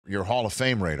your Hall of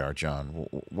Fame radar, John?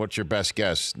 What's your best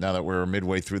guess now that we're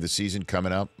midway through the season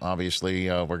coming up? Obviously,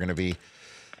 we're going to be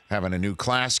having a new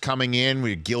class coming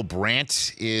in. Gil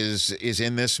Brandt is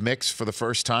in this mix for the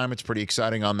first time. It's pretty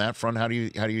exciting on that front. How do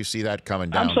you see that coming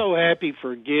down? I'm so happy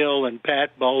for Gil and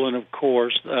Pat Bowlen, of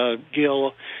course.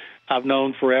 Gil, I've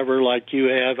known forever, like you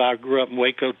have. I grew up in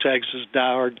Waco, Texas,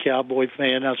 diehard Cowboy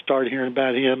fan. I started hearing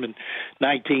about him in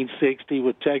 1960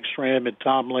 with Tex Schramm and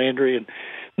Tom Landry, and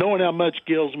knowing how much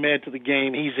Gil's meant to the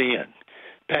game, he's in.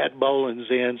 Pat Bowlen's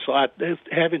in. So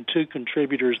having two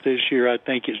contributors this year, I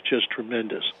think, is just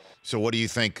tremendous. So what do you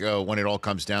think when it all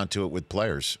comes down to it with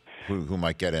players who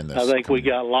might get in this? I think we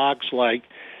got locks like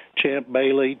Champ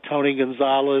Bailey, Tony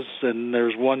Gonzalez, and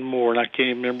there's one more, and I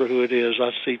can't remember who it is.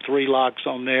 I see 3 locks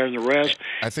on there, and the rest.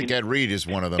 I think Ed Reed is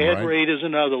one of them, Ed right? Reed is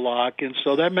another lock, and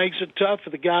so that makes it tough for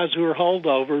the guys who are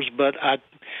holdovers, but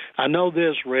I know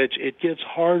this, Rich, it gets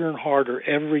harder and harder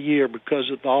every year because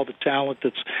of all the talent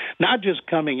that's not just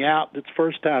coming out that's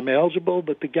first-time eligible,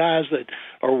 but the guys that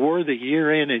are worthy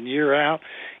year in and year out.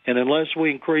 And unless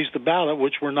we increase the ballot,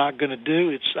 which we're not going to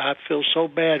do, I feel so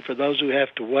bad for those who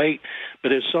have to wait.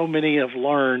 But as so many have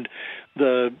learned,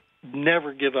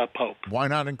 never give up hope. Why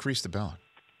not increase the ballot?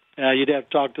 You'd have to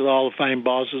talk to the Hall of Fame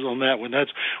bosses on that one. That's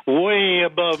way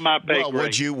above my pay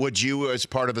grade. Would you, as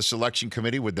part of the selection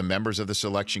committee, would the members of the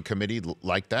selection committee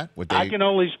like that? I can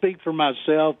only speak for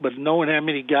myself, but knowing how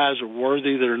many guys are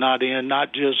worthy that are not in,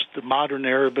 not just the modern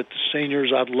era, but the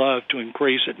seniors, I'd love to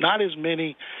increase it. Not as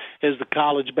many as the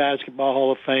College Basketball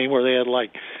Hall of Fame, where they had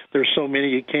there's so many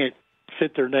you can't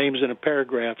fit their names in a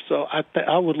paragraph. So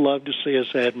I would love to see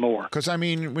us add more. Because, I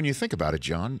mean, when you think about it,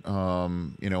 John,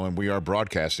 and we are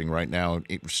broadcasting right now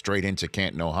straight into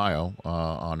Canton, Ohio,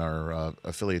 on our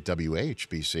affiliate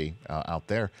WHBC out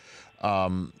there.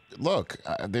 Look,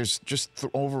 there's just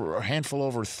a handful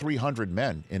over 300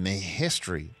 men in the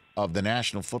history of the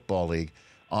National Football League,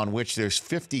 on which there's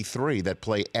 53 that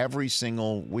play every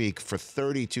single week for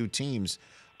 32 teams.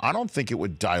 I don't think it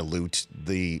would dilute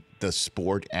the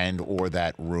sport and or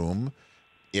that room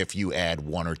if you add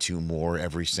 1 or 2 more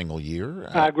every single year.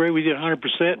 I agree with you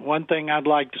 100%. One thing I'd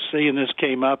like to see, and this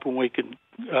came up when we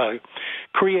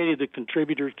created the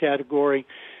contributor category,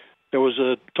 there was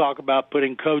a talk about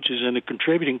putting coaches in the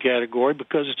contributing category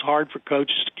because it's hard for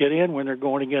coaches to get in when they're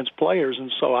going against players.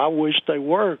 And so I wish they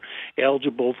were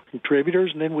eligible for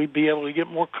contributors, and then we'd be able to get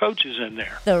more coaches in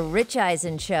there. The Rich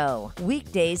Eisen Show,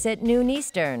 weekdays at noon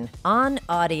Eastern on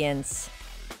Audience.